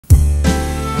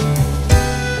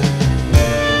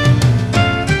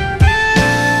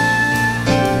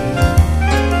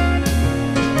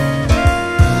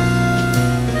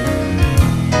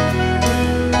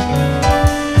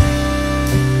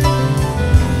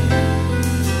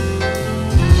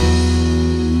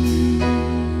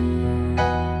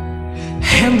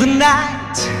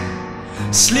night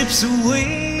slips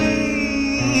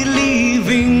away,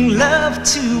 leaving love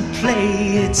to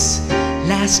play its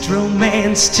last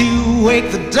romance to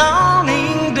wake the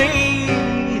dawning day.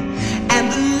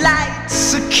 And the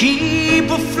lights keep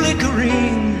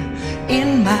flickering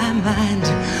in my mind.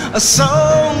 A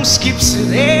song skips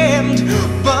an end,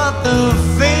 but the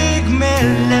vague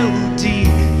melody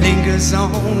lingers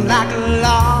on like a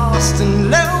lost and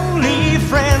lonely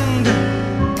friend.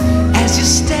 As you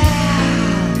stare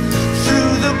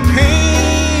through the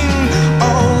pain,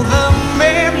 all the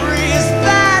memories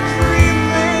that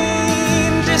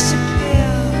remain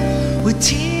disappear with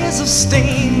tears of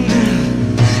stain.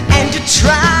 And you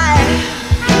try,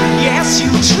 yes you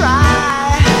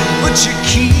try, but you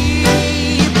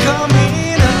keep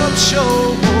coming up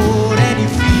short, and you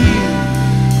feel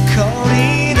caught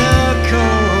in a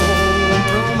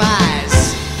compromise.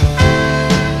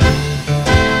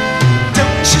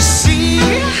 Don't you see,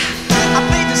 I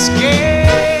play this game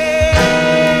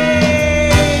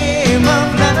of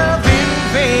love in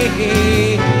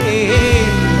vain.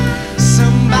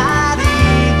 Somebody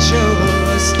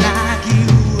just like you,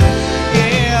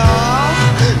 yeah,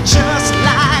 just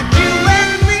like you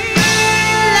and me.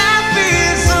 Life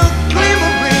is a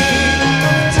glimmering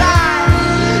of time.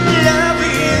 Love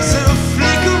is a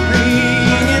flickering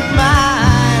in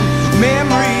mine.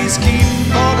 Memories keep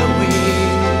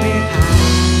following behind.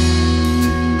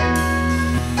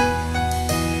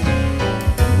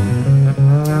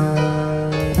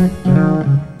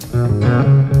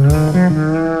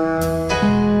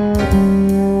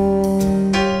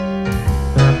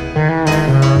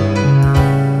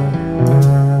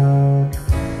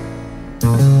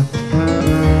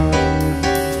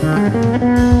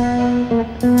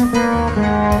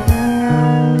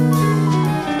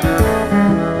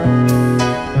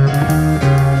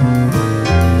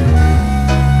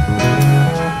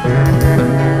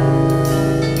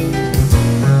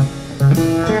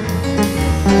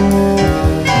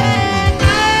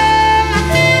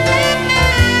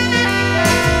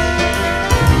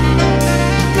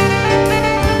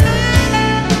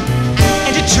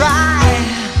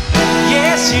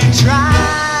 You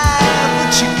try,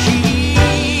 but you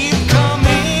keep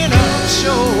coming up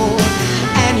short,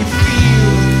 and you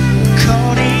feel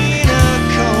caught in a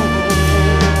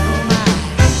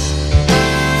compromise.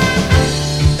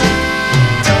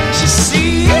 Don't you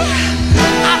see, I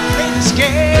play this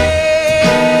game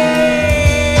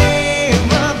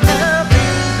of love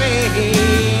in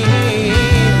vain.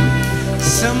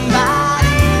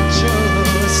 Somebody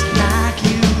just like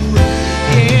you,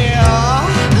 yeah,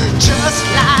 just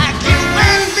like you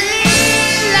and me.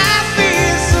 Life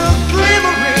is a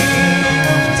glimmering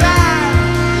of time.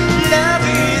 Love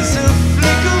is a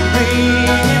flickering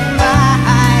in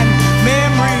mine.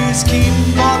 Memories keep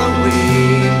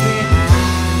following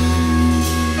behind.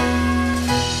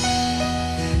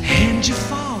 And you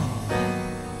fall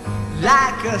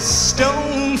like a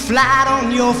stone flat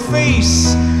on your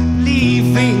face,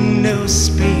 leaving no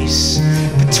space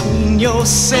between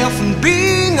yourself and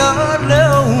being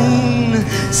alone.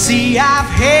 See, I've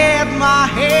had my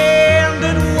hand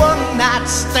in one night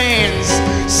stands.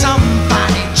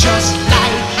 Somebody just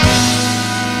like you.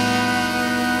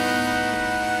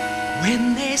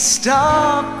 When they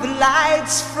stop the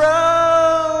lights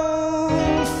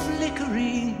from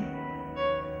flickering,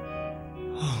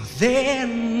 oh,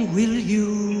 then will you?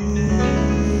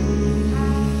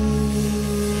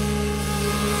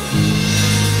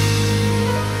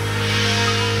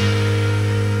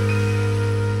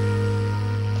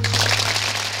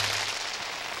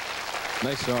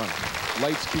 Nice song.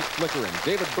 Lights Keep Flickering.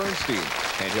 David Bernstein.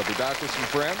 And he'll be back with some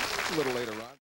friends a little later on.